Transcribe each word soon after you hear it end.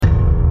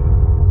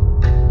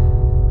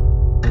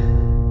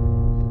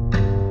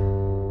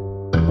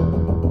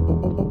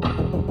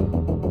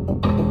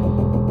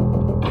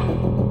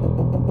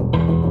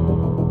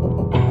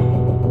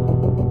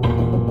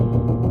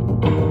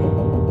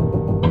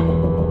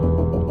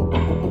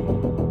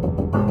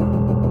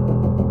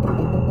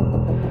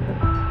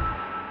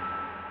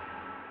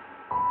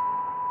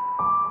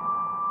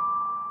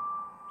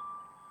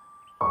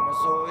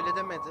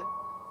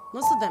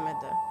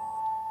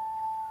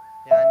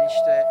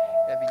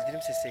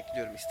bildirim sesi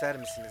ekliyorum ister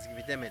misiniz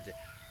gibi demedi.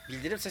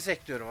 Bildirim sesi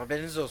ekliyorum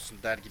haberiniz olsun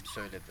der gibi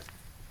söyledi.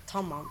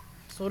 Tamam.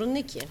 Sorun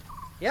ne ki?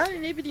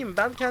 Yani ne bileyim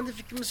ben kendi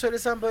fikrimi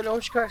söylesem böyle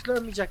hoş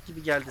karşılanmayacak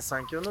gibi geldi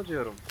sanki onu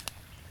diyorum.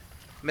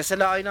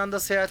 Mesela aynı anda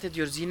seyahat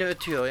ediyoruz yine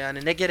ötüyor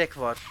yani ne gerek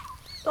var?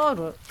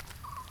 Doğru.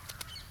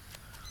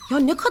 Ya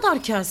ne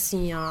kadar kelsin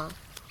ya.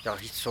 Ya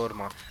hiç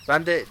sorma.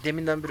 Ben de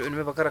deminden beri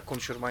önüme bakarak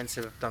konuşuyorum aynı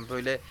sebepten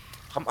böyle.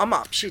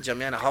 Ama bir şey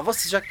diyeceğim yani hava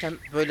sıcakken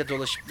böyle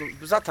dolaşıp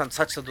zaten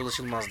saçla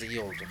dolaşılmazdı iyi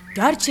oldu.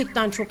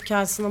 Gerçekten çok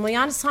kelsin ama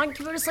yani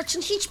sanki böyle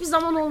saçın hiçbir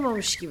zaman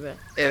olmamış gibi.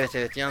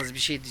 Evet yalnız bir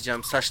şey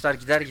diyeceğim saçlar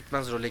gider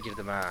gitmez role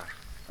girdim ha.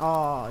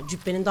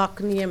 Cübbenin de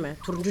hakkını yeme.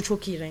 Turuncu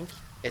çok iyi renk.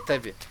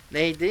 Tabi.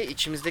 Neydi?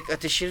 İçimizdeki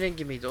ateşin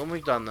rengi miydi? O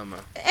muydu anlamı?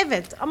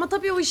 Evet ama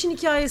tabii o işin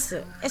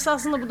hikayesi.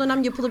 Esasında bu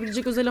dönem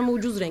yapılabilecek özel ama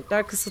ucuz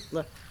renkler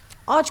kısıtlı.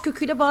 Ağaç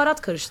köküyle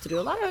baharat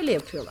karıştırıyorlar, öyle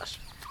yapıyorlar.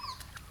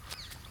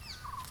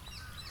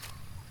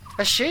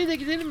 Ha şeye de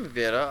gidelim mi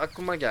bir ara?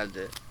 Aklıma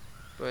geldi.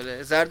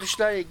 Böyle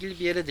Zerdüştlerle ilgili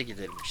bir yere de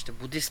gidelim. İşte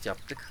Budist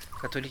yaptık,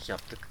 Katolik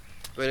yaptık.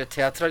 Böyle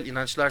teatral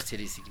inançlar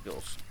serisi gibi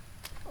olsun.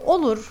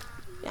 Olur.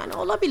 Yani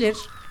olabilir.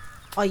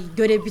 Ay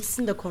görev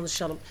bitsin de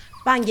konuşalım.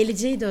 Ben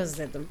geleceği de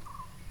özledim.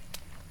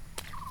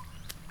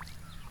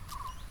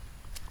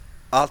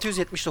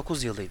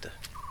 679 yılıydı.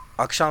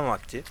 Akşam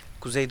vakti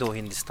Kuzeydoğu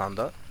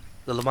Hindistan'da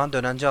ılıman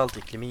dönence altı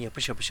iklimin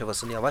yapış yapış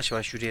havasını yavaş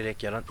yavaş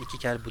yürüyerek yaran iki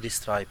kel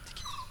Budist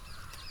rahiptik.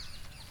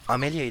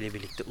 Amelia ile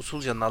birlikte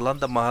usulca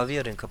Nalanda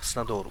Mahaviyar'ın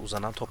kapısına doğru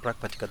uzanan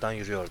toprak patikadan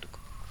yürüyorduk.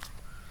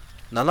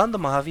 Nalanda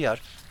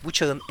Mahaviyar bu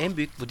çağın en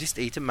büyük Budist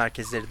eğitim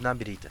merkezlerinden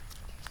biriydi.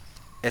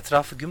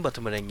 Etrafı gün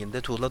batımı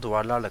renginde tuğla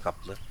duvarlarla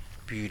kaplı,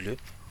 büyülü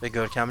ve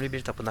görkemli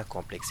bir tapınak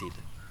kompleksiydi.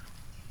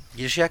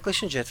 Girişe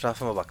yaklaşınca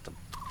etrafıma baktım.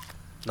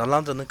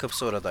 Nalanda'nın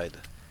kapısı oradaydı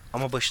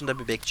ama başında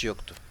bir bekçi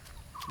yoktu.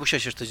 Bu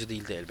şaşırtıcı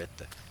değildi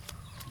elbette.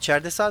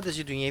 İçeride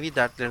sadece dünyevi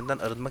dertlerinden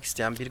arınmak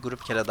isteyen bir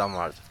grup kel adam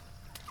vardı.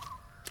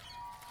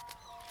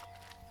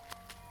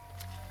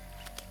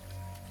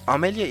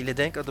 Amelia ile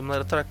denk adımlar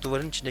atarak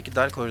duvarın içindeki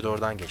dar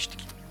koridordan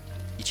geçtik.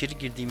 İçeri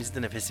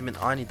girdiğimizde nefesimin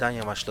aniden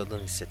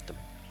yavaşladığını hissettim.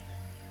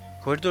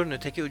 Koridorun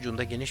öteki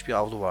ucunda geniş bir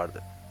avlu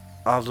vardı.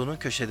 Avlunun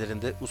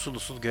köşelerinde usul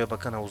usul göğe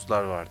bakan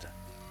havuzlar vardı.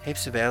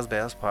 Hepsi beyaz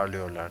beyaz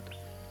parlıyorlardı.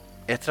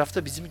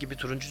 Etrafta bizim gibi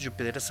turuncu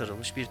cübbelere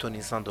sarılmış bir ton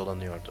insan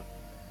dolanıyordu.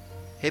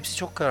 Hepsi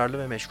çok kararlı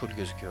ve meşgul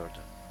gözüküyordu.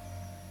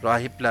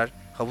 Rahipler,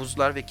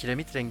 havuzlar ve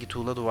kiremit rengi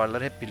tuğla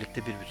duvarlar hep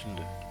birlikte bir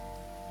bütündü.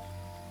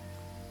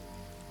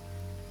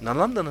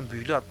 Nalanda'nın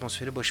büyülü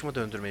atmosferi başımı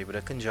döndürmeyi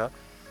bırakınca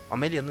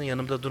Amelia'nın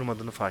yanımda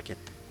durmadığını fark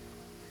ettim.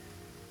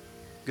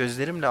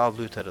 Gözlerimle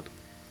avluyu taradım.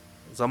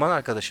 Zaman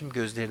arkadaşım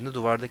gözlerini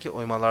duvardaki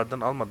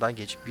oymalardan almadan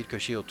geçip bir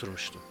köşeye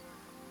oturmuştu.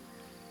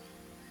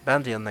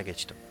 Ben de yanına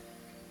geçtim.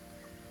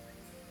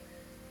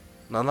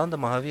 Nalanda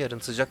Mahaviyar'ın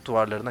sıcak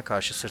duvarlarına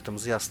karşı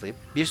sırtımızı yaslayıp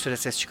bir süre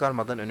ses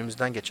çıkarmadan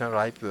önümüzden geçen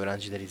rahip ve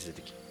öğrencileri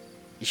izledik.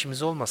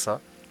 İşimiz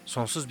olmasa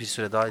sonsuz bir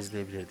süre daha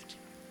izleyebilirdik.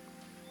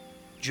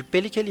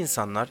 Cübbeli kel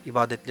insanlar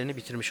ibadetlerini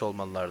bitirmiş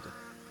olmalılardı.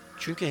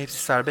 Çünkü hepsi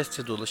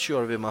serbestçe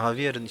dolaşıyor ve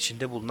Mahaviyar'ın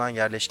içinde bulunan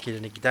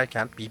yerleşkelerine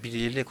giderken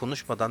birbirleriyle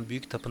konuşmadan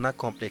büyük tapınak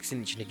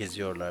kompleksinin içini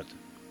geziyorlardı.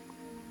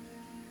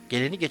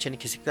 Geleni geçeni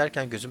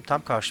kesiklerken gözüm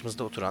tam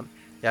karşımızda oturan,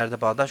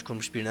 yerde bağdaş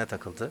kurmuş birine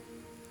takıldı.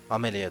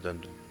 Amelia'ya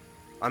döndüm.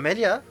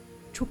 Amelia?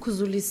 Çok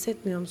huzurlu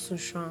hissetmiyor musun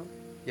şu an?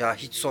 Ya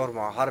hiç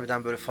sorma,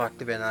 harbiden böyle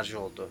farklı bir enerji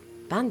oldu.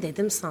 Ben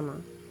dedim sana.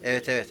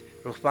 Evet,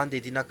 ruhban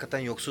dediğin hakikaten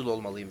yoksul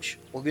olmalıymış.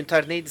 O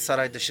Günter neydi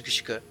sarayda şıkı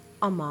şıkı?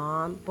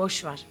 Aman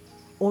boş ver.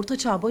 Orta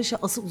çağ başı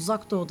asıl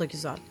uzak doğuda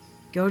güzel.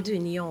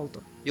 Gördüğün iyi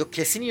oldu. Yok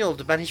kesin iyi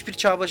oldu, ben hiçbir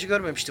çağbaşı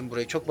görmemiştim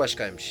burayı, çok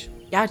başkaymış.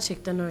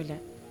 Gerçekten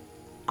öyle.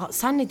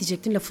 Sen ne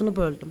diyecektin, lafını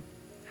böldüm.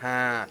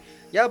 Ha,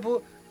 ya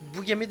bu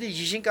gemide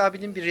Yijing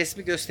abinin bir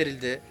resmi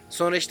gösterildi.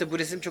 Sonra işte bu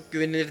resim çok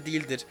güvenilir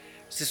değildir.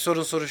 Siz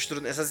sorun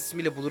soruşturun, esas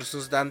ismiyle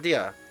bulursunuz dendi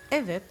ya.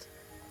 Evet.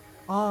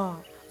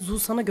 Zu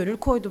sana gönül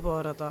koydu bu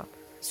arada.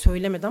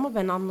 Söylemedi ama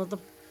ben anladım.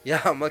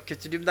 Ya ama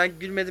kötülüğümden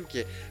gülmedim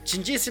ki.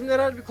 Çince isimler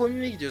harbi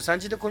komiğime gidiyor.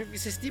 Sence de komik bir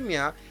ses değil mi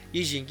ya?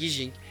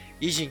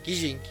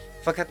 Yijing.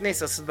 Fakat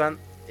neyse asıl ben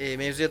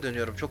mevzuya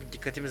dönüyorum. Çok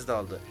dikkatimiz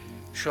dağıldı.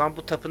 Şu an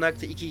bu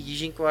tapınakta iki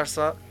Yijing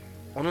varsa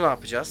onu ne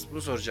yapacağız?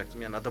 Bunu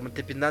soracaktım yani adamın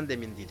tepinden de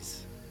emin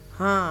değiliz.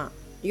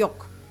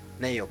 Yok.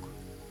 Ne yok?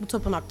 Bu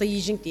tapınakta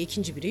Yijing diye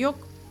ikinci biri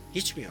yok.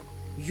 Hiç mi yok?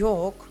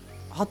 Yok.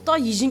 Hatta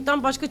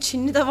Yijing'den başka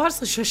Çinli de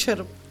varsa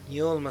şaşarım.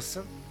 Niye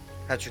olmasın?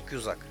 Ha çünkü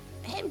uzak.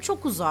 Hem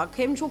çok uzak,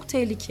 hem çok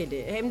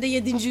tehlikeli, hem de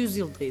 7.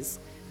 yüzyıldayız.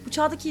 Bu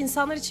çağdaki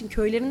insanlar için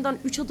köylerinden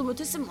 3 adım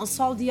ötesi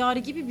masal diyarı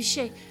gibi bir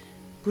şey.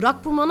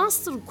 Bırak bu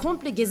manastır,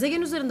 komple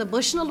gezegen üzerinde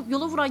başını alıp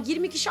yola vuran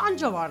 20 kişi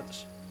anca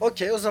vardır.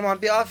 Okey o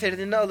zaman bir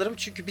aferinini alırım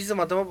çünkü bizim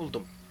adamı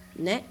buldum.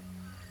 Ne?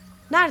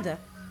 Nerede?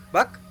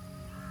 Bak.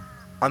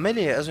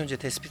 Amelia'ya az önce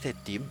tespit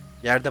ettiğim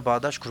yerde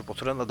bağdaş kurup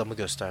oturan adamı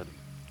gösterdim.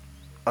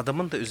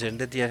 Adamın da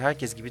üzerinde diğer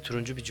herkes gibi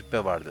turuncu bir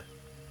cübbe vardı.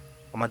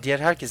 Ama diğer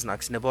herkesin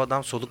aksine bu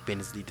adam soluk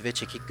benizliydi ve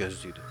çekik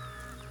gözlüydü.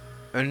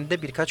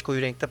 Önünde birkaç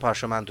koyu renkte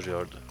parşömen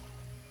duruyordu.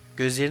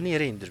 Gözlerini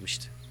yere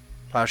indirmişti.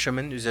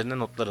 Parşömenin üzerine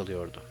notlar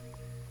alıyordu.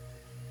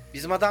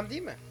 Bizim adam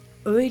değil mi?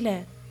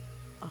 Öyle.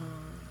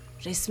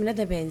 Resmine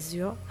de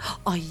benziyor.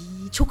 Ay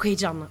çok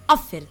heyecanlı.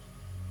 Aferin.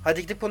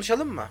 Hadi gidip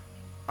konuşalım mı?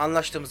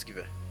 Anlaştığımız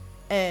gibi.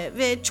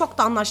 Ve çok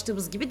da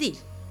anlaştığımız gibi değil.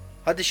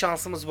 Hadi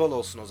şansımız bol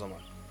olsun o zaman.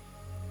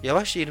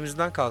 Yavaşça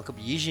yerimizden kalkıp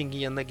Yi Jing'in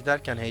yanına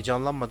giderken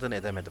heyecanlanmadan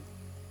edemedim.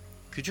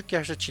 Küçük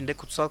yaşta Çin'de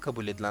kutsal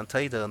kabul edilen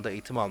Tai Dağı'nda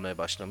eğitim almaya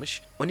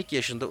başlamış, 12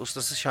 yaşında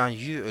ustası Shan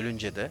Yu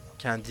ölünce de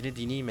kendini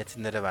dini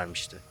metinlere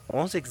vermişti.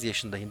 18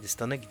 yaşında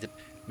Hindistan'a gidip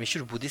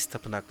meşhur Budist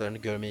tapınaklarını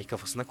görmeyi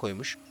kafasına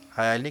koymuş,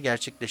 hayalini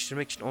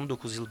gerçekleştirmek için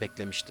 19 yıl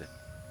beklemişti.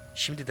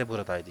 Şimdi de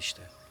buradaydı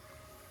işte.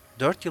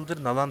 4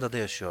 yıldır Nalanda'da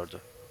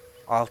yaşıyordu.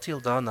 6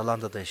 yıl daha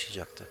Nalanda'da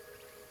yaşayacaktı.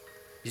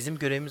 Bizim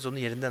görevimiz onu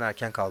yerinden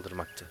erken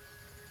kaldırmaktı.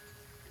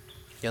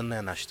 Yanına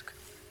yanaştık.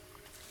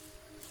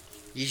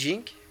 Yi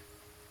Jing?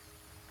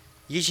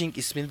 Yi Jing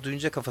ismini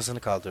duyunca kafasını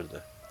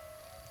kaldırdı.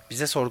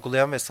 Bize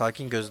sorgulayan ve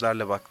sakin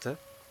gözlerle baktı.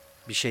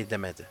 Bir şey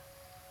demedi.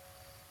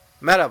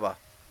 Merhaba.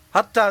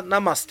 Hatta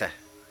namaste.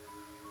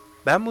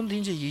 Ben bunu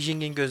deyince Yi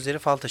Jing'in gözleri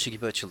fal taşı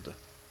gibi açıldı.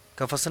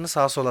 Kafasını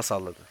sağa sola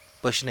salladı.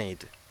 Başını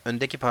eğdi.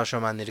 Öndeki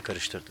parşömenleri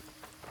karıştırdı.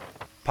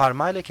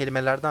 Parmağıyla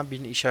kelimelerden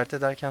birini işaret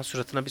ederken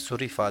suratına bir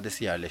soru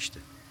ifadesi yerleşti.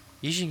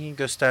 Yi Jing'in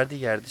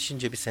gösterdiği yerde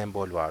Çince bir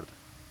sembol vardı.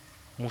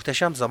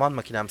 Muhteşem zaman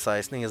makinem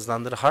sayesinde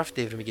yazılanları harf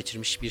devrimi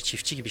geçirmiş bir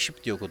çiftçi gibi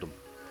şıp diye okudum.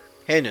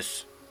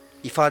 Henüz.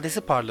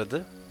 İfadesi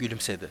parladı,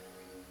 gülümsedi.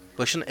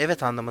 Başını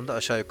evet anlamında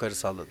aşağı yukarı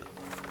salladı.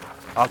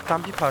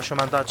 Alttan bir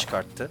parşömen daha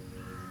çıkarttı.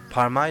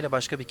 Parmağıyla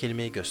başka bir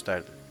kelimeyi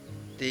gösterdi.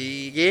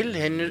 Değil,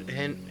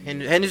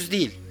 henüz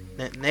değil.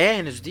 Neye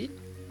henüz değil?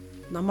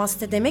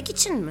 Namaste demek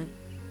için mi?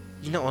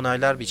 Yine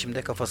onaylar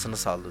biçimde kafasını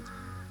salladı.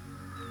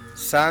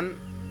 Sen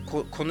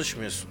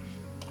konuşmuyorsun.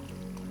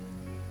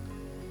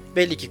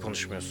 Belli ki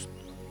konuşmuyorsun.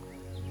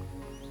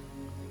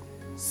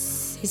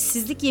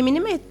 Sessizlik yemini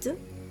mi ettin?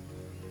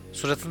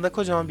 Suratında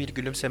kocaman bir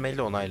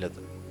gülümsemeyle onayladı.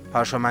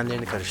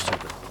 Parşömenlerini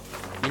karıştırdı.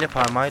 Yine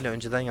parmağıyla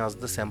önceden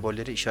yazdığı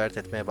sembolleri işaret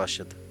etmeye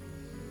başladı.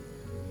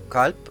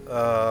 Kalp,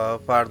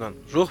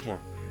 ruh mu?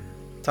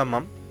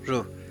 Tamam,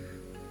 ruh.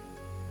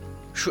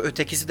 Şu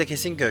ötekisi de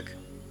kesin gök.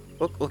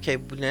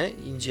 Okey, bu ne?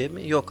 İnce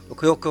mi? Yok,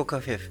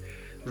 hafif.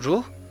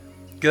 Ruh,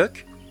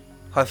 gök,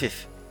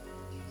 hafif.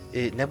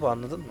 Ne bu,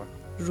 anladın mı?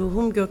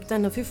 Ruhum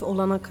gökten hafif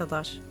olana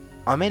kadar.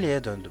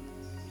 Amelia'ya döndüm.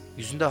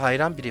 Yüzünde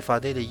hayran bir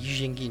ifadeyle Yi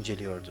Jing'i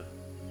inceliyordu.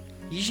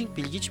 Yi Jing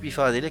bilgiç bir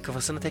ifadeyle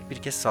kafasını tek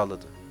bir kez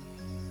salladı.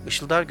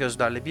 Işıldar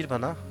gözlerle bir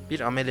bana, bir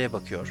Amelia'ya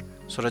bakıyor.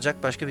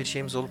 Soracak başka bir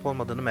şeyimiz olup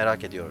olmadığını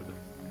merak ediyordu.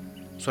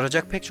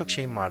 Soracak pek çok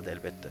şeyim vardı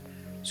elbette.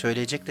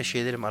 Söyleyecek de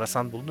şeylerim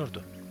arasan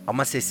bulunurdu.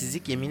 Ama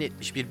sessizlik yemin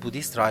etmiş bir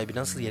Budist rahibi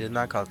nasıl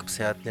yerinden kalkıp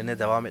seyahatlerine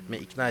devam etmeye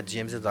ikna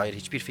edeceğimize dair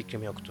hiçbir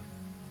fikrim yoktu.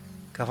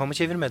 Kafamı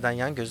çevirmeden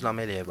yan gözle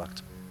Amelia'ya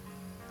baktım.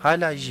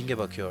 Hala Yi Jing'e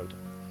bakıyordu.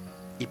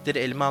 İpleri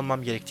elime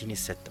almam gerektiğini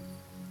hissettim.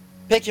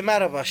 Peki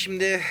merhaba.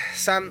 Şimdi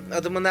sen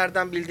adımı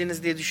nereden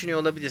bildiğiniz diye düşünüyor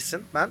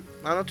olabilirsin. Ben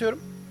anlatıyorum.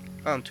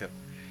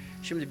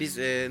 Şimdi biz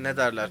ne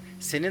derler?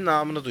 Senin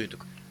namını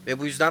duyduk. Ve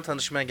bu yüzden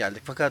tanışmaya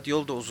geldik. Fakat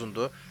yol da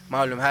uzundu.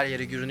 Malum her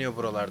yere görünüyor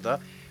buralarda.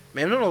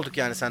 Memnun olduk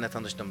yani seninle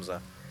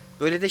tanıştığımıza.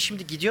 Böyle de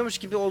şimdi gidiyormuş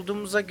gibi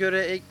olduğumuza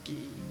göre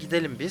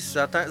gidelim biz.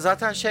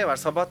 Zaten şey var.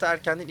 Sabah da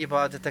erkenden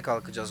ibadete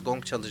kalkacağız.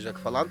 Gong çalacak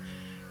falan.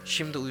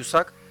 Şimdi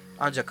uyusak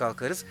ancak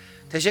kalkarız.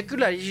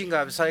 Teşekkürler Yi Jing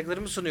abi,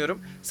 saygılarımı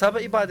sunuyorum.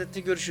 Sabah ibadette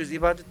görüşürüz.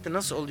 İbadette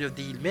nasıl oluyor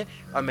değil mi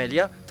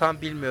Amelia?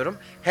 Tam bilmiyorum.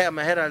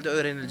 Ama herhalde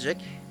öğrenilecek.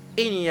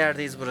 En iyi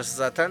yerdeyiz burası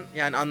zaten.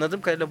 Yani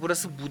anladığım kadarıyla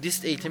burası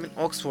Budist eğitimin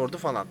Oxford'u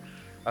falan.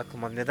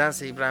 Aklıma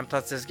nedense İbrahim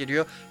Tatlıses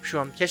geliyor. Şu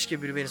an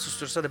keşke biri beni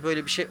sustursa da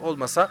böyle bir şey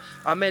olmasa.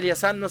 Amelia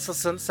sen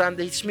nasılsın?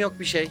 Sende hiç mi yok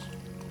bir şey?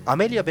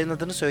 Amelia ben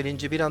adını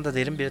söyleyince bir anda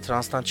derin bir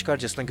transtan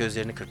çıkarcasına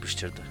gözlerini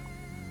kırpıştırdı.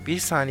 Bir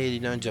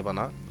saniyeliğine önce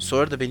bana,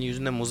 sonra da beni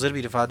yüzünde muzır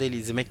bir ifadeyle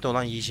izlemekte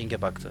olan Yi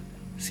Jing'e baktı.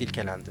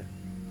 Silkelendi.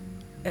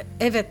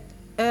 Evet.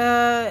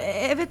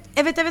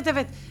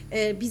 Evet.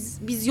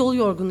 Biz yol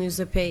yorgunuyuz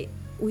epey.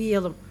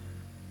 Uyuyalım.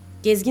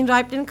 Gezgin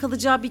rahiplerin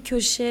kalacağı bir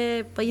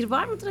köşe, bayır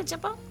var mıdır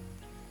acaba?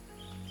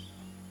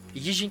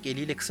 Yi Jing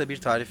eliyle kısa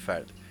bir tarif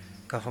verdi.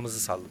 Kafamızı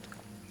salladık.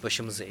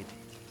 Başımızı eğdik.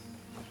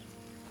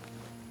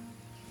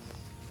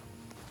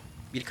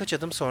 Birkaç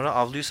adım sonra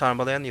avluyu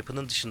sarmalayan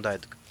yapının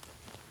dışındaydık.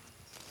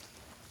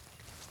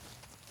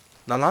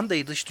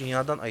 Nalanda'yı dış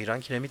dünyadan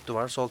ayıran kiremit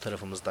duvar sol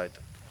tarafımızdaydı.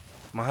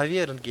 Mahavi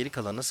Yar'ın geri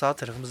kalanı sağ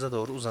tarafımıza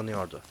doğru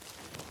uzanıyordu.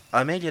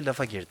 Amelia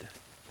lafa girdi.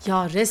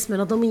 Ya resmen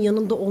adamın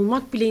yanında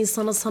olmak bile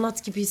insana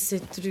sanat gibi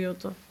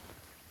hissettiriyordu.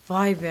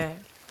 Vay be.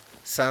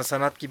 Sen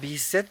sanat gibi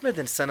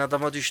hissetmedin. Sen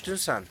adama düştün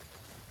sen.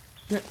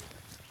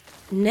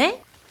 Ne?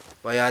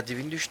 Bayağı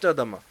dibin düştü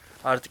adama.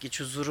 Artık iç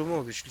huzuru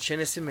mu, güçlü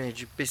çenesi mi,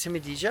 cübbesi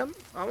mi diyeceğim.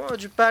 Ama o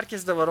cübbe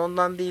herkeste var.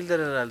 Ondan değildir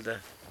herhalde.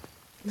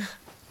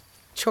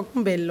 Çok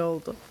mu belli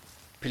oldu?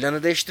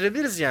 Planı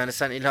değiştirebiliriz yani.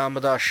 Sen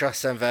ilhamı da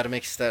şahsen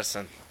vermek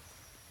istersen.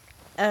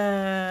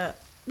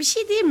 Bir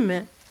şey diyeyim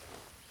mi?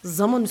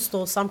 Zaman üstü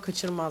olsam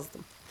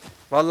kaçırmazdım.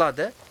 Vallahi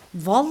de.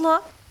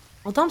 Vallahi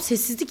adam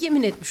sessizlik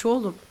yemin etmiş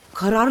oğlum.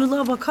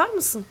 Kararlılığa bakar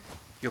mısın?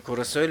 Yok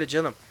orası öyle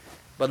canım.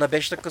 Bana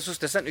 5 dakika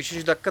sus desen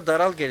 3. dakika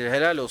daral gelir.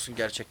 Helal olsun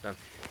gerçekten.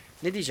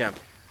 Ne diyeceğim?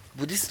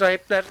 Budist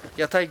rahipler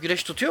yatay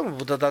güreş tutuyor mu?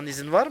 Buda'dan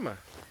izin var mı?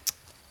 Cık.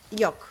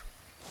 Yok.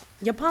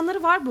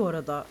 Yapanları var bu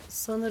arada.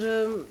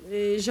 Sanırım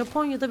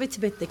Japonya'da ve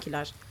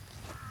Tibet'tekiler.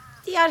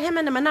 Diğer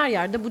hemen hemen her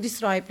yerde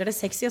Budist rahiplere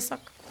seks yasak.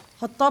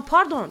 Hatta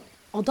pardon,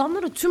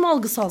 adamlara tüm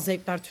algısal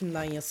zevkler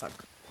tümden yasak.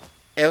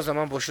 O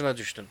zaman boşuna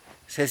düştün.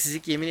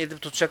 Sessizlik yemin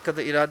edip tutacak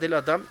kadar iradeli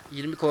adam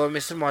 20 kova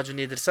mesir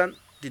macunu yedirsen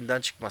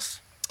dinden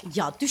çıkmaz.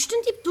 Ya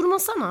düştün deyip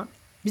durmasana.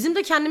 Bizim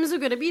de kendimize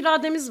göre bir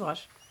irademiz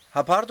var.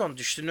 Ha pardon,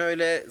 düştüğünü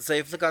öyle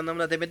zayıflık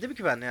anlamına demedim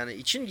ki ben. Yani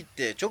için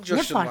gitti. Çok Ne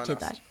coştun fark manası.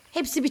 eder?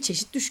 Hepsi bir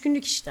çeşit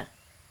düşkünlük işte.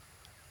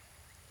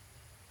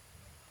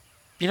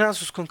 Bir an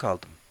suskun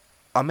kaldım.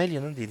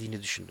 Amelia'nın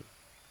dediğini düşündüm.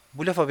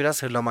 Bu lafa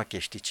biraz hırlamak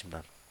geçti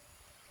içimden.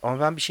 Ama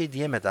ben bir şey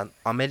diyemeden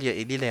Amelia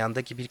eliyle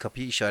yandaki bir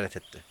kapıyı işaret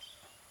etti.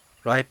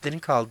 Rahiplerin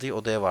kaldığı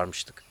odaya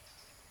varmıştık.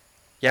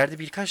 Yerde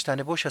birkaç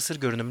tane boş hasır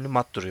görünümlü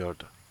mat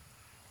duruyordu.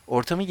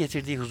 Ortamı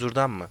getirdiği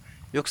huzurdan mı,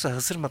 yoksa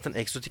hasır matın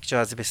egzotik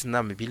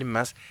cazibesinden mi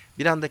bilinmez,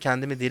 bir anda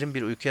kendimi derin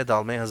bir uykuya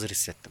dalmaya hazır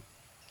hissettim.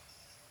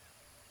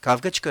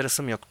 Kavga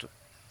çıkarasım yoktu.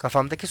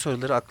 Kafamdaki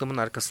soruları aklımın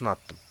arkasına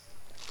attım.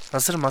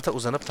 Hasır mata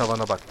uzanıp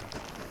tavana baktım.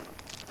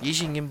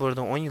 Yijing'in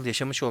burada 10 yıl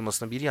yaşamış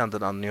olmasını bir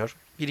yandan anlıyor,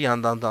 bir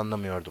yandan da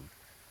anlamıyordum.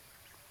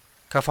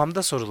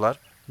 Kafamda sorular,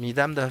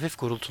 midemde hafif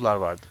gurultular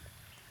vardı.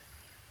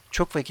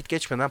 Çok vakit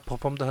geçmeden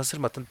popomda hasır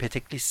matın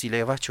petekli hissiyle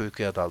yavaşça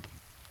uykuya daldım.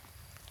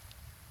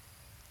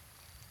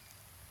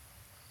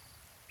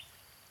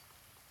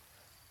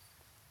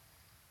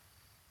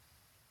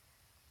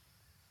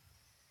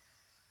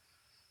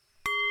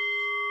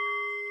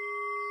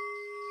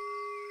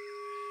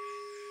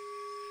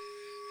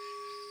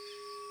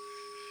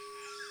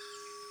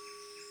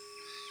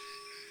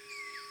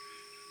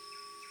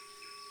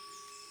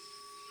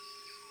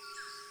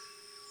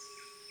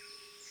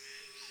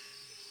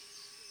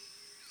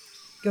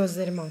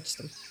 Gözlerimi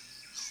açtım.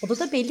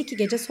 Odada belli ki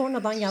gece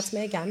sonradan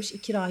yatmaya gelmiş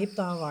 2 rahip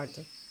daha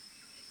vardı.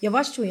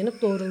 Yavaşça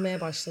uyanıp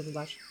doğrulmaya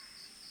başladılar.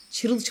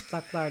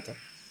 Çırılçıplaklardı.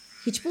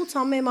 Hiçbir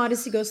utanma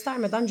emaresi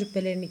göstermeden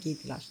cübbelerini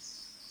giydiler.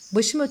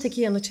 Başımı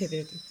öteki yana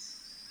çevirdim.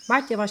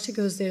 Mert yavaşça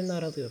gözlerini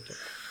aralıyordu.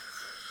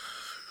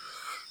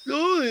 Ne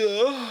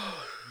oluyor?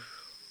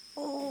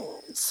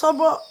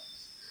 Sabah...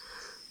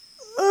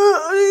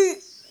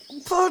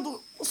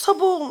 Pardon,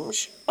 sabah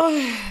olmuş.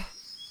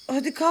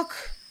 Hadi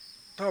kalk.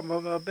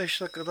 Tamam, ben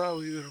 5 dakika daha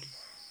uyuyorum.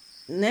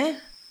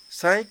 Ne?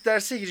 Sen ilk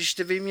derse gir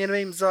işte, benim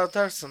yerime imza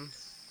atarsın.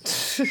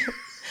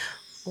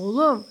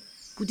 Oğlum,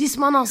 Budist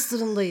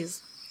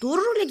manastırındayız.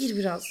 Doğru role gir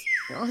biraz.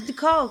 Hadi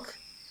kalk.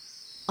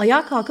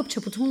 Ayağa kalkıp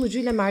çaputumun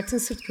ucuyla Mert'in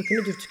sırt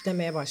kökünü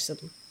dürtüklemeye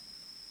başladım.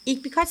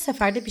 İlk birkaç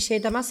seferde bir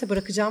şey demezse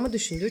bırakacağımı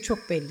düşündüğü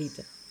çok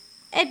belliydi.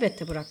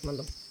 Elbette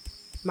bırakmadım.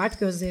 Mert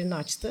gözlerini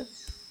açtı,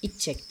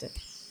 iç çekti.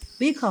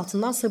 Bıyık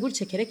altından sabır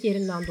çekerek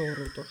yerinden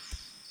doğruldu.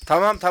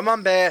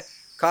 Tamam be,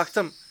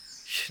 kalktım.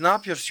 Ne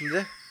yapıyoruz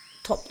şimdi?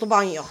 Toplu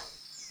banyo.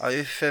 Ay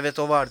üf, evet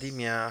o var değil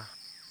mi ya?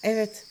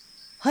 Evet.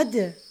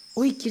 Hadi.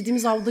 O ilk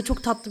girdiğimiz avluda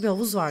çok tatlı bir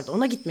havuz vardı.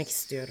 Ona gitmek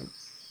istiyorum.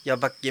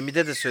 Ya bak,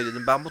 gemide de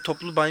söyledim, ben bu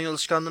toplu banyo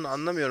alışkanlığını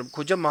anlamıyorum.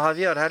 Koca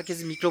mavi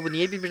herkesin mikrobu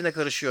niye birbirine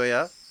karışıyor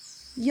ya?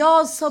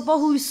 Ya sabah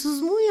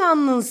huysuz mu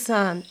uyandın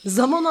sen?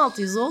 Zaman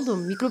altıyız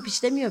oğlum. Mikrop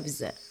işlemiyor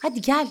bize.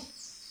 Hadi gel.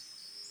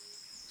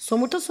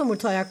 Somurta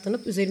somurta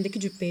ayaklanıp üzerindeki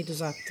cübbeyi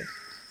düzeltti.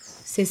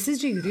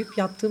 Sessizce yürüyüp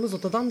yattığımız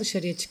odadan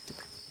dışarıya çıktık.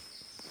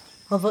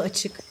 Hava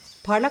açık,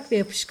 parlak ve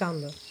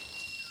yapışkandı.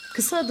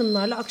 Kısa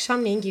adımlarla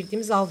akşamleyin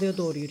girdiğimiz avluya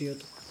doğru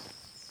yürüyorduk.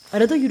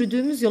 Arada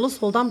yürüdüğümüz yola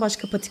soldan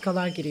başka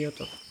patikalar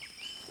giriyordu.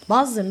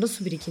 Bazılarında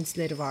su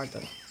birikintileri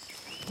vardı.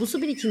 Bu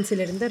su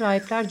birikintilerinde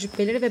rahipler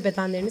cübbeleri ve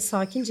bedenlerini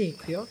sakince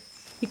yıkıyor,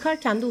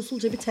 yıkarken de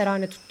usulca bir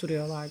terane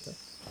tutturuyorlardı.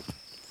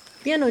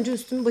 Bir an önce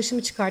üstümü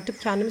başımı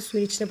çıkartıp kendimi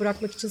suyun içine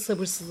bırakmak için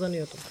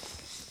sabırsızlanıyordum.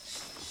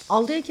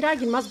 Avluya girer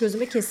girmez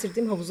gözüme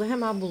kestirdiğim havuzu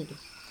hemen buldum.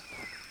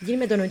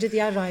 Girmeden önce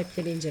diğer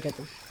rahipleri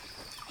inceledim.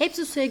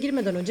 Hepsi suya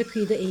girmeden önce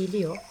kıyıda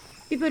eğiliyor,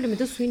 bir bölümü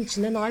de suyun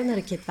içinde narin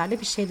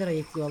hareketlerle bir şeyler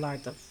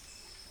ayıklıyorlardı.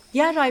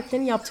 Diğer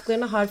rahiplerin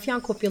yaptıklarını harfiyen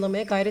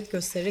kopyalamaya gayret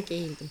göstererek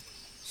eğildim.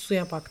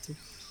 Suya baktım.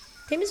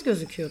 Temiz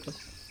gözüküyordu.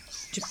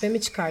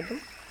 Cübbemi çıkardım,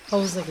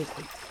 havuza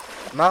girdim.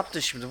 Ne yaptın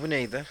şimdi, bu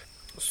neydi?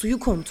 Suyu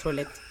kontrol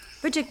et.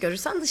 Böcek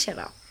görürsen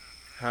dışarı al.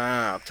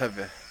 Ha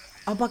tabii.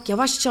 Bak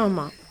yavaşça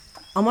ama.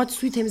 Amaç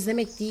suyu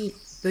temizlemek değil,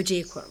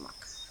 böceği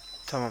korumak.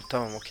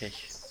 Tamam okey.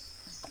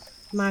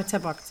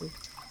 Mert'e baktım.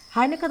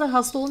 Her ne kadar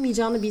hasta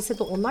olmayacağını bilse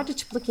de onlarca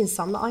çıplak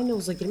insanla aynı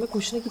havuza girmek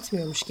hoşuna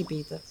gitmiyormuş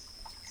gibiydi.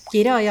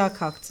 Geri ayağa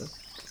kalktı.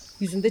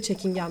 Yüzünde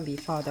çekingen bir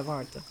ifade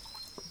vardı.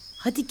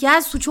 Hadi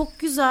gel, su çok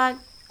güzel.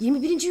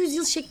 21.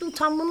 yüzyıl şekli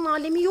utanmanın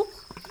alemi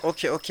yok.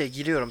 Okey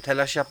giriyorum,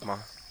 telaş yapma.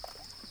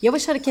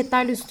 Yavaş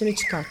hareketlerle üstünü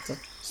çıkarttı.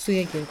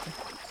 Suya girdi.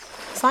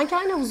 Sanki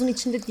aynı havuzun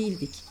içinde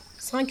değildik.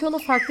 Sanki ona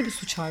farklı bir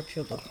su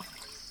çarpıyordu.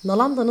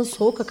 Nalanda'nın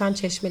soğuk akan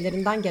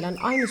çeşmelerinden gelen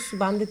aynı su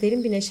bende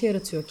derin bir neşe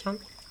yaratıyorken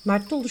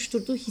Mert'te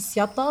oluşturduğu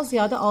hissiyat daha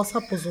ziyade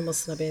asap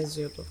bozulmasına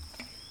benziyordu.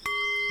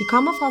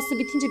 Yıkanma faslı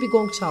bitince bir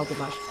gong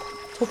çaldılar.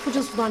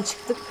 Topluca sudan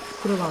çıktık,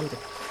 kurulandık.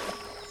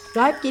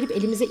 Rahip gelip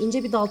elimize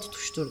ince bir dal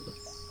tutuşturdu.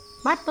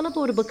 Mert bana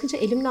doğru bakınca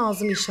elimle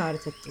ağzımı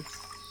işaret ettim.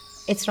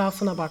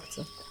 Etrafına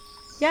baktı.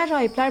 Diğer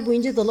rahipler bu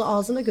ince dalı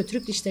ağzına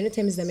götürüp dişlerini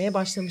temizlemeye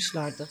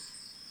başlamışlardı.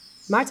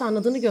 Mert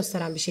anladığını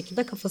gösteren bir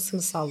şekilde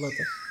kafasını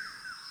salladı.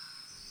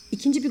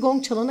 İkinci bir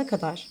gong çalana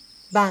kadar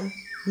ben,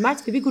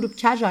 Mert ve bir grup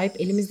kel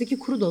rahip elimizdeki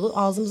kuru dalı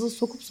ağzımıza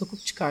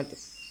sokup çıkardık.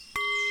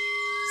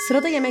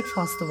 Sırada yemek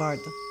faslı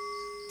vardı.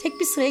 Tek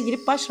bir sıraya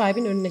girip baş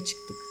rahibin önüne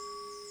çıktık.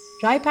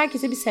 Rahip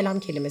herkese bir selam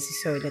kelimesi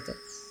söyledi.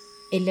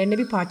 Ellerine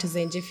bir parça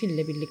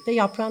zencefille birlikte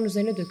yaprağın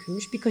üzerine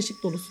dökülmüş bir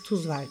kaşık dolusu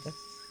tuz verdi.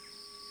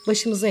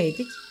 Başımıza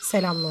eğdik,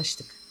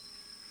 selamlaştık.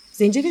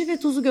 Zencefil ve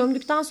tuzu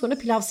gömdükten sonra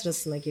pilav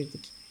sırasına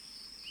girdik.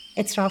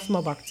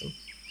 Etrafıma baktım.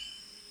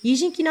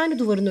 Yijing yine aynı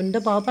duvarın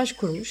önünde bağdaş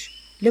kurmuş,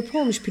 lapa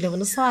olmuş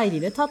pilavını sağ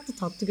eliyle tatlı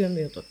tatlı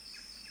gömüyordu.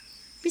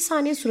 Bir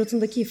saniye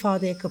suratındaki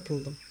ifadeye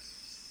kapıldım.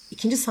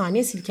 İkinci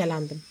saniye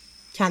silkelendim.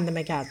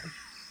 Kendime geldim.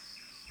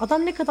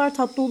 Adam ne kadar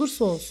tatlı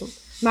olursa olsun,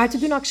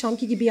 Mert'i dün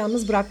akşamki gibi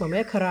yalnız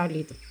bırakmamaya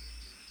kararlıydım.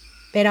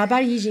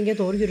 Beraber Yijing'e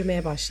doğru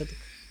yürümeye başladık.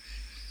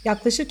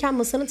 Yaklaşırken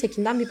masanın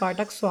tekinden bir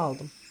bardak su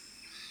aldım.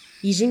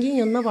 Yijing'in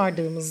yanına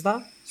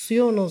vardığımızda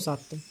suyu ona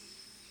uzattım.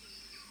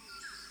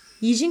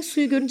 Yijing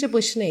suyu görünce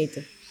başını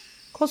eğdi.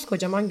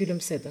 Koskocaman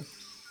gülümsedi.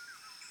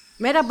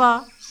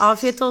 Merhaba,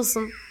 afiyet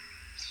olsun.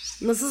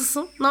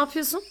 Nasılsın, ne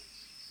yapıyorsun?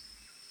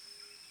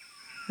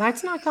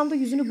 Mert'in arkamda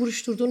yüzünü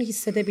buruşturduğunu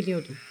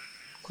hissedebiliyordum.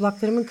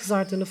 Kulaklarımın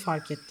kızardığını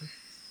fark ettim.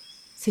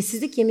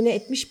 Sessizlik yemini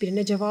etmiş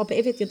birine cevabı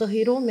evet ya da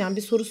hayır olmayan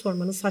bir soru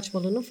sormanın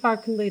saçmalığının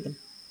farkındaydım.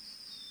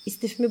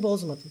 İstifimi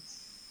bozmadım.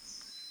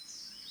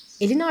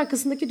 Elini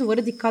arkasındaki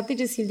duvara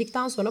dikkatlice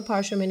sildikten sonra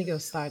parşömeni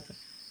gösterdi.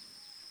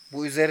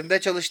 Bu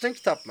üzerinde çalıştığın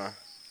kitap mı?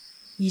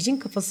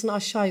 Yijing kafasını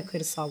aşağı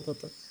yukarı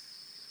salladı.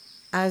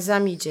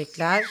 Elzem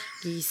yiyecekler,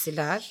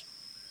 giysiler.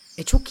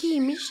 Çok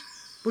iyiymiş.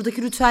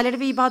 Buradaki ritüelleri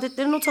ve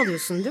ibadetleri not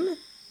alıyorsun değil mi?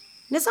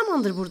 Ne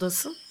zamandır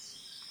buradasın?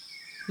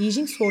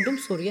 Yijing sorduğum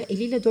soruya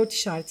eliyle 4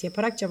 işareti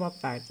yaparak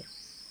cevap verdi.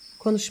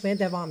 Konuşmaya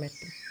devam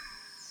ettim.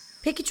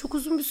 Peki çok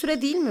uzun bir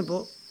süre değil mi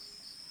bu?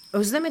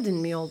 Özlemedin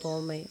mi yolda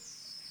olmayı?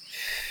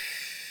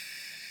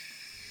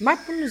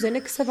 Mert bunun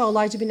üzerine kısa ve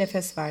alaycı bir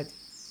nefes verdi.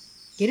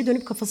 Geri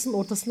dönüp kafasının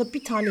ortasında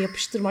bir tane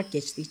yapıştırmak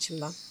geçti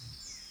içimden.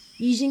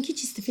 Yijing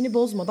hiç istifini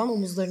bozmadan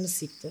omuzlarını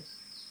silkti.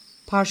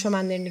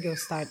 Parşömenlerini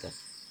gösterdi.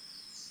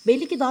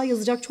 Belli ki daha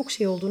yazacak çok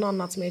şey olduğunu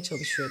anlatmaya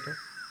çalışıyordu.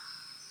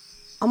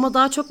 Ama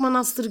daha çok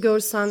manastır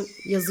görsen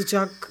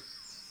yazacak,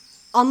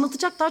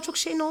 anlatacak daha çok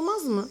şeyin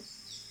olmaz mı?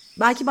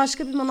 Belki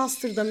başka bir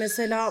manastırda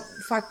mesela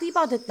farklı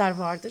ibadetler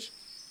vardır.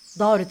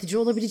 Daha öğretici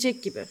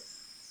olabilecek gibi.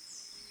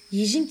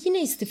 Yijing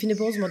yine istifini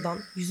bozmadan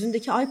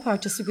yüzündeki ay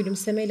parçası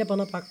gülümsemeyle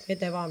bana bakmaya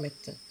devam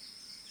etti.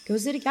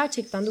 Gözleri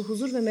gerçekten de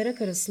huzur ve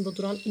merak arasında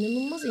duran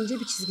inanılmaz ince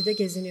bir çizgide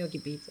geziniyor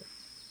gibiydi.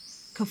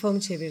 Kafamı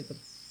çevirdim.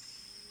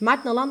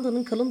 Mert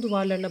Nalanda'nın kalın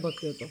duvarlarına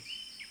bakıyordu.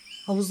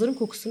 Havuzların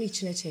kokusunu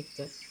içine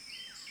çekti.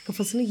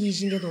 Kafasını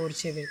Yijing'e doğru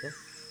çevirdi.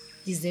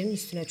 Dizlerinin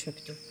üstüne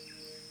çöktü.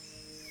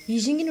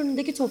 Yijing'in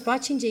önündeki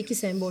toprağa Çince 2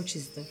 sembol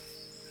çizdi.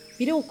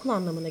 Biri okul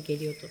anlamına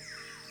geliyordu.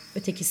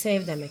 Ötekisi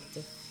ev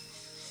demekti.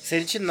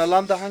 Senin için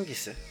Nalanda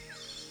hangisi?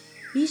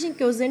 Yijing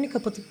gözlerini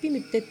kapatıp bir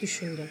müddet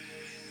düşündü.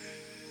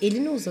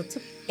 Elini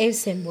uzatıp ev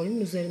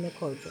sembolünün üzerine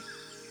koydu.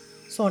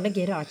 Sonra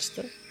geri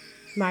açtı.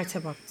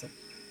 Mert'e baktı.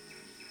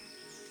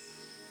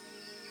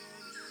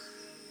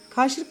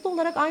 Karşılıklı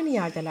olarak aynı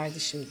yerdelerdi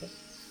şimdi.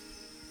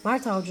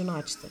 Mert avucunu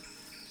açtı.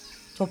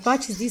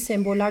 Toprağa çizdiği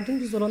semboller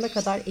dümdüz olana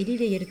kadar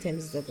eliyle yeri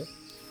temizledi.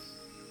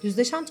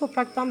 Düzleşen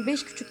topraktan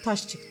 5 küçük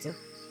taş çıktı.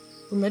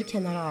 Bunları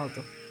kenara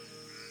aldı.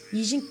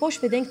 Yijing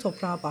boş ve denk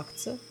toprağa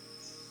baktı.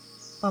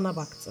 Bana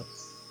baktı.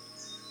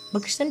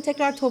 Bakışlarını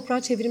tekrar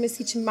toprağa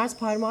çevirmesi için Mert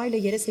parmağıyla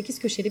yere 8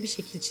 köşeli bir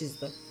şekil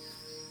çizdi.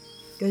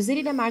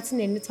 Gözleriyle Mert'in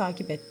elini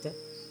takip etti.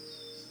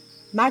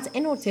 Mert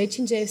en ortaya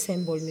Çince ev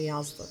sembolünü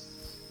yazdı.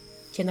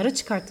 Kenara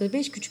çıkarttığı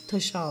 5 küçük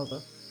taşı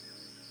aldı.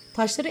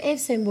 Taşları ev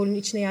sembolünün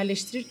içine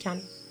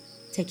yerleştirirken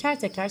teker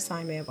teker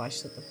saymaya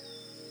başladı.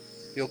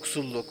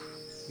 Yoksulluk,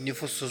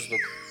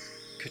 nüfussuzluk,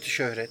 kötü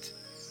şöhret,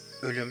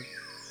 ölüm,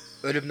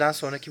 ölümden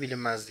sonraki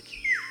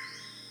bilinmezlik.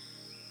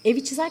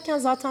 Evi çizerken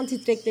zaten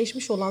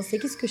titrekleşmiş olan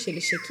 8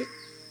 köşeli şekil,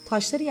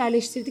 taşları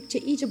yerleştirdikçe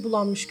iyice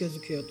bulanmış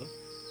gözüküyordu.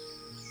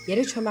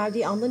 Yere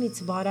çömeldiği andan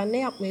itibaren ne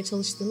yapmaya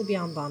çalıştığını bir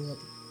anda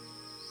anladım.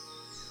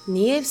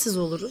 Niye evsiz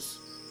oluruz?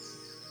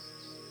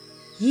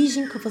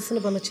 Yijing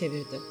kafasını bana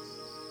çevirdi.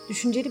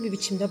 Düşünceli bir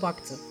biçimde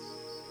baktı.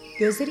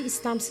 Gözleri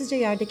istemsizce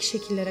yerdeki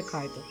şekillere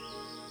kaydı.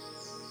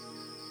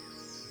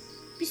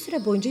 Bir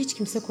süre boyunca hiç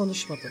kimse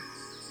konuşmadı.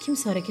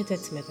 Kimse hareket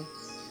etmedi.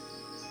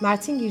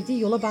 Mert'in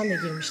girdiği yola ben de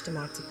girmiştim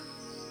artık.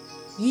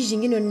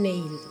 Yijing'in önüne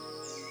eğildi.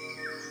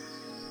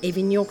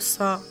 Evin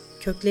yoksa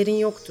köklerin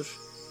yoktur.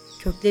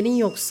 Köklerin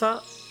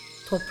yoksa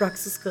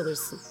topraksız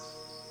kalırsın.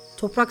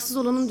 Topraksız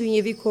olanın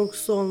dünyevi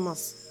korkusu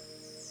olmaz.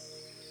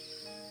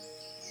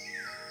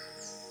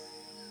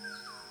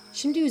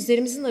 Şimdi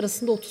yüzlerimizin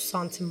arasında 30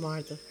 santim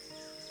vardı.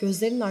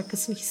 Gözlerinin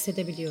arkasını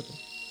hissedebiliyordum.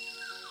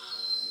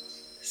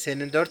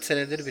 Senin 4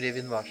 senedir bir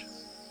evin var.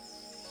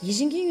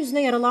 Yijing'in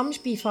yüzüne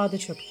yaralanmış bir ifade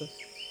çöktü.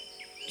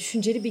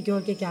 Düşünceli bir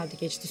gölge geldi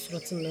geçti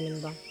suratının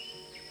önünden.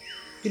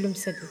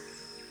 Gülümsedi.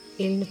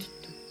 Elini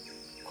tuttum.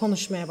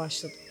 Konuşmaya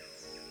başladım.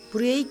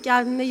 Buraya ilk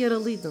geldiğinde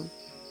yaralıydın.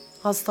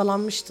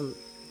 Hastalanmıştın.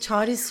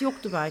 Çaresi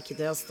yoktu belki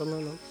de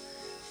hastalığının.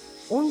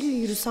 10 gün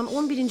yürüsen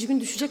 11. gün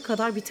düşecek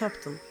kadar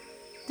bitaptın.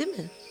 Değil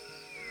mi?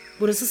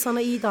 Burası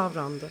sana iyi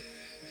davrandı.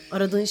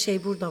 Aradığın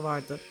şey burada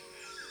vardı.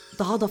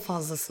 Daha da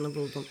fazlasını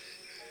buldun.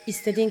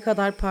 İstediğin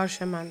kadar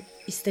parşömen,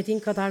 istediğin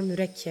kadar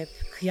mürekkep,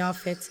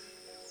 kıyafet,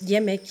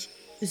 yemek,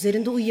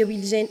 üzerinde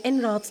uyuyabileceğin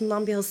en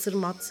rahatından bir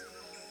hasırmat.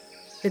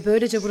 Ve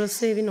böylece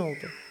burası evin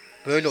oldu.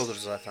 Böyle olur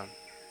zaten.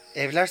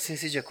 Evler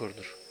sinsice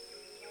kurulur.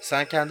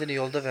 Sen kendini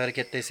yolda ve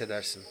harekette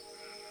hissedersin.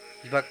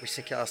 Bir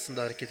bakmışsın ki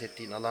aslında hareket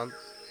ettiğin alan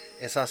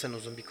esasen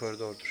uzun bir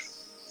koridordur.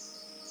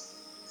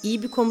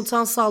 İyi bir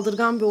komutan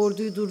saldırgan bir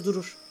orduyu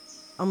durdurur.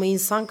 Ama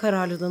insan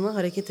kararlılığını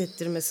hareket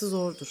ettirmesi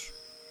zordur.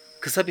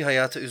 Kısa bir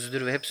hayata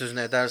üzülür ve hep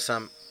sözünü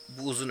edersem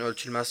bu uzun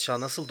ölçülmez çağ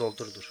nasıl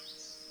doldurulur?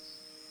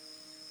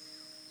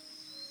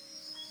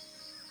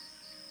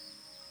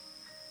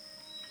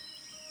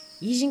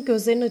 Yijing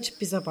gözlerini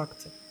açıp bize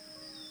baktı.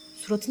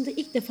 Suratında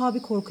ilk defa bir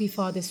korku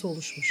ifadesi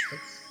oluşmuştu.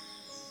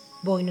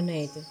 Boynunu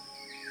eğdi.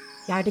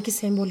 Yerdeki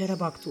sembollere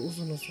baktı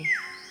uzun uzun.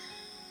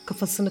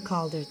 Kafasını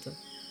kaldırdı.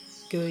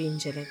 Göğü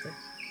inceledi.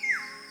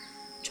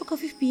 Çok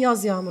hafif bir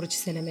yaz yağmuru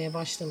çiselemeye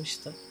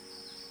başlamıştı.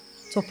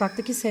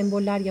 Topraktaki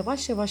semboller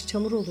yavaş yavaş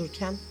çamur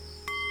olurken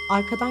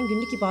arkadan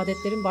günlük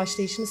ibadetlerin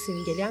başlayışını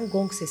simgeleyen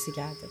gong sesi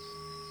geldi.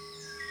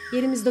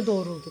 Yerimizde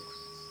doğrulduk.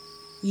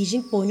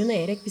 Yijing boynunu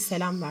eğerek bir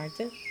selam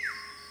verdi.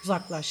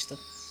 Uzaklaştı.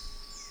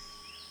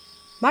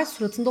 Mert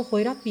suratında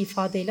hoyrat bir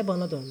ifadeyle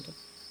bana döndü.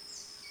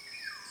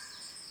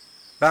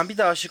 Ben bir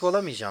daha aşık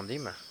olamayacağım değil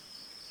mi?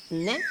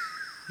 Ne?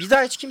 Bir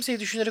daha hiç kimseyi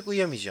düşünerek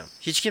uyuyamayacağım.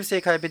 Hiç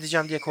kimseyi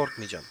kaybedeceğim diye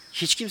korkmayacağım.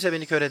 Hiç kimse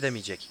beni kör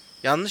edemeyecek.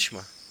 Yanlış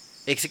mı?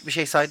 Eksik bir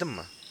şey saydım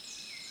mı?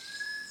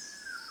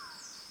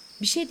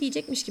 Bir şey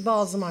diyecekmiş gibi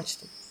ağzımı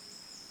açtım.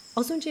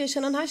 Az önce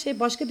yaşanan her şey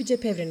başka bir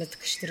cep evrenine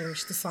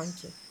tıkıştırılmıştı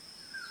sanki.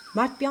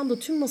 Mert bir anda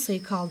tüm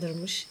masayı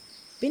kaldırmış,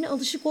 beni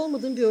alışık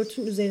olmadığım bir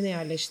örtünün üzerine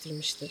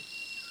yerleştirmişti.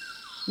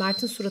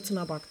 Mert'in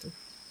suratına baktım.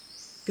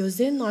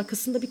 Gözlerinin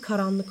arkasında bir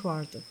karanlık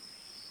vardı.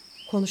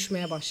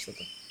 Konuşmaya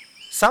başladı.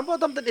 Sen bu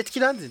adamdan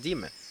etkilendin değil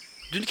mi?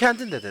 Dün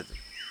kendin de dedin.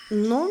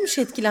 Ne olmuş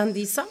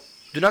etkilendiysem?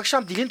 Dün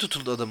akşam dilin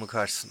tutuldu adamın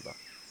karşısında.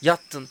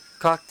 Yattın,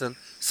 kalktın,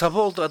 sabah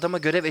oldu adama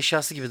görev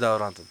eşyası gibi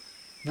davrandın.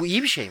 Bu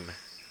iyi bir şey mi?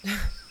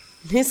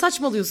 Ne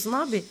saçmalıyorsun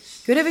abi?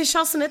 Görev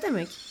eşyası ne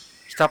demek?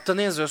 Kitapta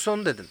ne yazıyorsa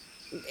onu dedin.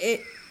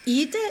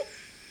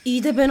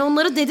 İyi de ben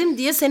onları dedim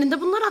diye senin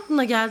de bunlar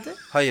aklına geldi.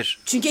 Hayır.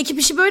 Çünkü ekip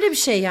işi böyle bir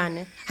şey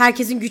yani.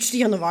 Herkesin güçlü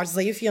yanı var,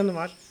 zayıf yanı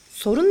var.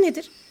 Sorun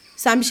nedir?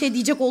 Sen bir şey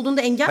diyecek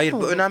olduğunda engel Hayır mi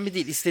bu olur? önemli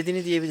değil.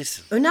 İstediğini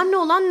diyebilirsin. Önemli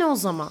olan ne o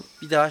zaman?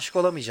 Bir daha aşık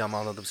olamayacağımı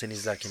anladım seni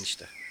izlerken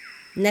işte.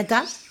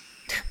 Neden?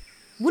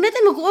 Bu ne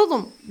demek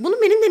oğlum?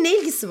 Bunun benimle ne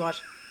ilgisi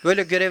var?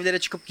 Böyle görevlere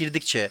çıkıp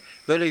girdikçe,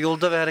 böyle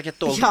yolda ve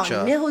harekette oldukça...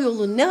 Ya ne o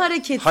yolu, ne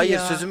hareketi Hayır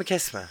ya? sözümü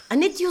kesme. Ha,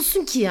 ne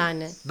diyorsun ki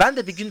yani? Ben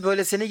de bir gün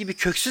böyle seni gibi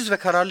köksüz ve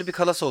kararlı bir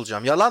kalas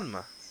olacağım. Yalan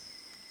mı?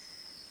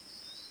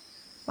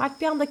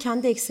 Mert bir anda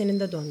kendi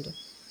ekseninde döndü.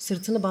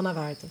 Sırtını bana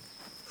verdi.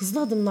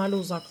 Hızlı adımlarla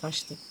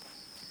uzaklaştı.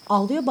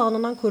 Avluya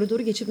bağlanan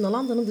koridoru geçip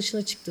Nalanda'nın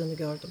dışına çıktığını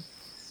gördüm.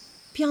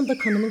 Bir anda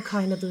kanımın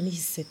kaynadığını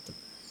hissettim.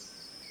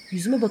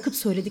 Yüzüme bakıp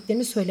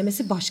söylediklerini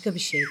söylemesi başka bir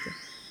şeydi.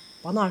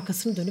 Bana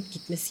arkasını dönüp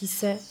gitmesi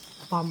ise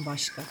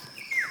bambaşka.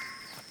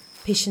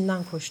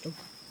 Peşinden koştum.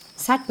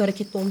 Sert bir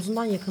hareketle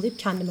omzundan yakalayıp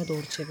kendime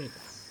doğru çevirdim.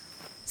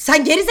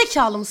 Sen geri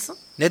zekalı mısın?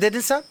 Ne dedin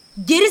sen?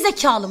 Geri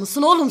zekalı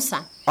mısın oğlum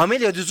sen?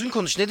 Amelia düzgün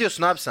konuş. Ne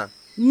diyorsun abi sen?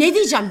 Ne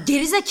diyeceğim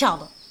geri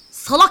zekalı?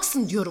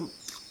 Salaksın diyorum.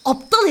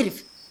 Aptal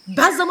herif.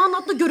 Ben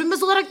zamanla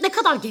görünmez olarak ne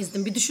kadar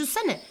gezdim bir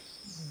düşünsene.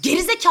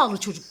 Geri zekalı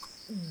çocuk.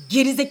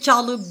 Geri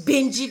zekalı,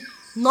 bencil,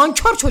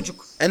 nankör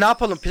çocuk. Ne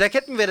yapalım?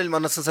 Plaket mi verelim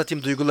anasını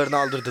satayım duygularını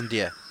aldırdın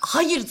diye?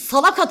 Hayır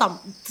salak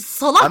adam.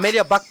 Salak.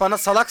 Amelia bak bana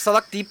salak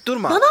salak deyip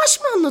durma. Bana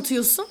aşk mı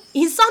anlatıyorsun?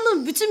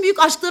 İnsanlığın bütün büyük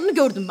aşklarını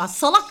gördüm ben.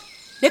 Salak.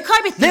 Ne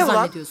kaybettiğini Ne ulan?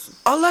 zannediyorsun?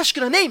 Allah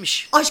aşkına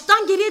neymiş?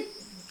 Aşktan geriye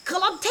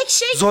kalan tek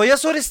şey Zoe'ya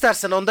sor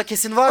istersen onda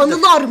kesin vardır.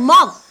 anılar,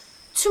 mal.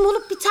 Tüm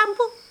olup biten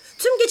bu.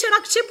 Tüm geçen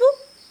akçe bu.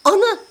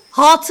 Anı,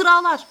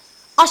 hatıralar.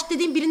 Aşk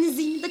dediğin birinin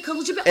zihninde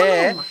kalıcı bir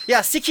anı olmak.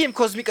 Ya sikeyim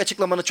kozmik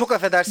açıklamanı çok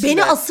affedersin Beni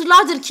de.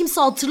 asırlardır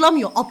kimse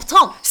hatırlamıyor.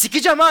 Aptal.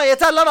 Sikeceğim ha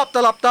yeter lan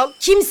aptal aptal.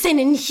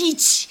 Kimsenin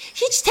hiç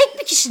tek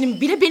bir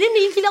kişinin bile benimle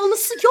ilgili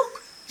anısı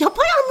yok.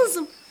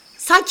 Yapayalnızım.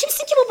 Sen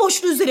kimsin ki bu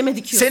boşluğu üzerime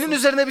dikiyorsun? Senin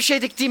üzerine bir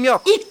şey diktiğim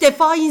yok. İlk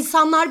defa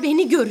insanlar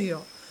beni görüyor.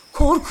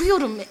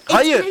 Korkuyorum ve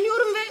Hayır.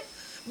 etkileniyorum ve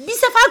bir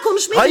sefer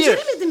konuşmayı Hayır.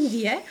 beceremedim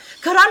diye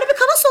kararlı bir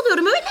kalas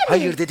oluyorum öyle mi?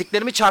 Hayır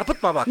dediklerimi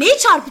çarpıtma bak. Neyi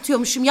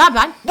çarpıtıyormuşum ya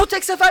ben? Bu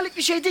tek seferlik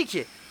bir şey değil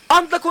ki.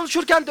 Ant'la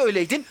konuşurken de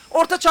öyleydin.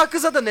 Orta çağ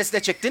kıza da nesne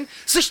çektin.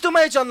 Sıçtığıma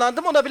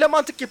heyecanlandım ona bile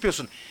mantık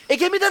yapıyorsun.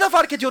 Gemide de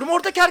fark ediyorum.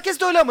 Oradaki herkes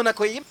de öyle amına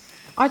koyayım.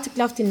 Artık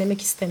laf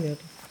dinlemek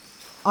istemiyordum.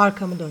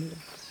 Arkamı döndüm.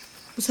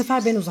 Bu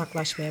sefer ben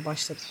uzaklaşmaya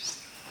başladım.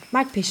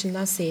 Mert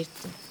peşinden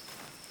seyirtti.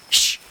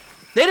 Şşş.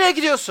 Nereye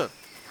gidiyorsun?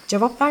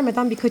 Cevap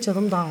vermeden birkaç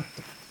adım daha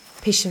attım.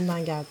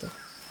 Peşimden geldi.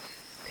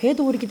 Köye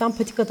doğru giden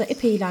patikada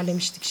epey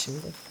ilerlemiştik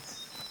şimdi.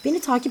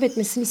 Beni takip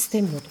etmesini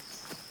istemiyordum.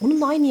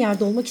 Onunla aynı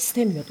yerde olmak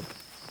istemiyordum.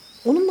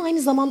 Onunla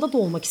aynı zamanda da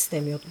olmak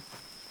istemiyordum.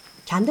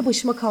 Kendi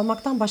başıma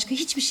kalmaktan başka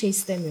hiçbir şey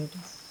istemiyordum.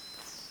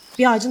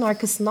 Bir ağacın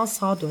arkasından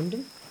sağa döndüm,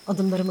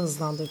 adımlarımı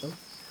hızlandırdım.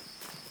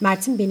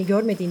 Mert'in beni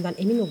görmediğinden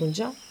emin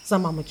olunca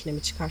zaman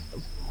makinemi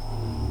çıkarttım.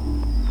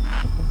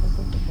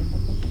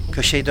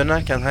 Köşeyi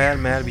dönerken hayal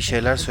meyal bir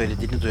şeyler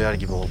söylediğini duyar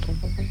gibi oldum.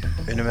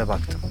 Önüme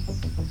baktım.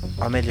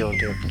 Amelia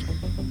orada yoktu.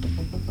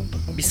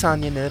 Bir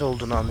saniye neler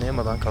olduğunu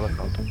anlayamadan kala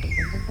kaldım.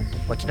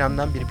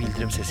 Makinemden bir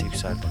bildirim sesi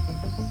yükseldi.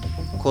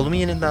 Kolumu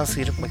yeniden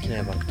sıyırıp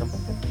makineye baktım.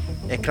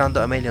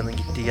 Ekranda Amelia'nın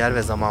gittiği yer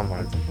ve zaman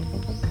vardı.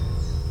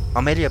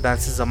 Amelia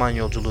bensiz zaman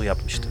yolculuğu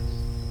yapmıştı.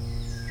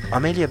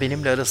 Amelia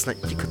benimle arasına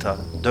 2 kıta,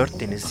 4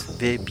 deniz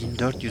ve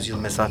 1400 yıl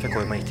mesafe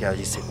koyma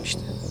ihtiyacı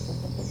hissetmişti.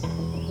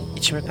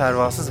 İçimi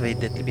pervasız ve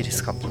hiddetli bir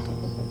his kapladı.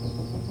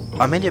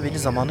 Amelia beni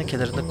zamanın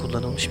kenarında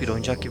kullanılmış bir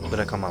oyuncak gibi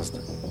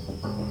bırakamazdı.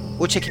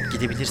 O çekip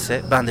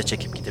gidebilirse ben de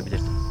çekip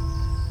gidebilirdim.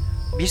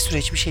 Bir süre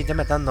hiçbir şey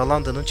demeden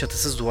Nalanda'nın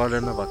çatısız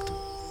duvarlarına baktım.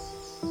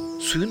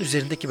 Suyun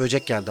üzerindeki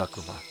böcek geldi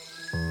aklıma.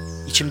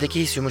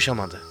 İçimdeki his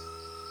yumuşamadı.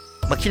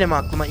 Makineme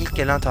aklıma ilk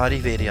gelen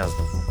tarih ve yeri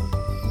yazdım.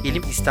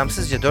 Elim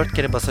istemsizce 4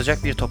 kere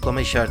basacak bir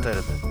toplama işareti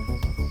aradı.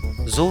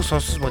 Zou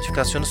sonsuz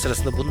modifikasyonu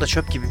sırasında bunu da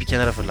çöp gibi bir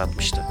kenara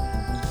fırlatmıştı.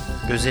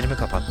 Gözlerimi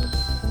kapattım.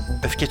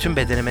 Öfke tüm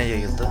bedenime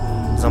yayıldı.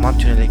 Zaman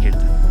tünele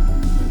girdi.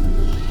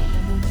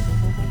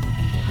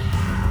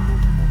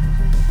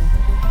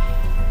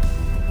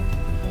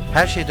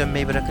 Her şey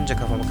dönmeyi bırakınca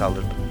kafamı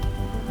kaldırdım.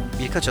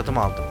 Birkaç adım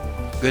aldım.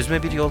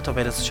 Gözüme bir yol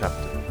tabelası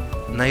çarptı.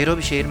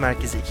 Nairobi şehir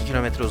merkezi 2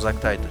 kilometre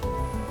uzaktaydı.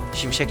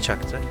 Şimşek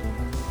çaktı.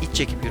 İç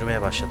çekip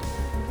yürümeye başladım.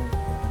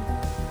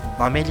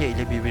 Amelia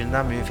ile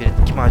birbirinden münferit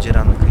iki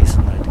maceranın kıyısında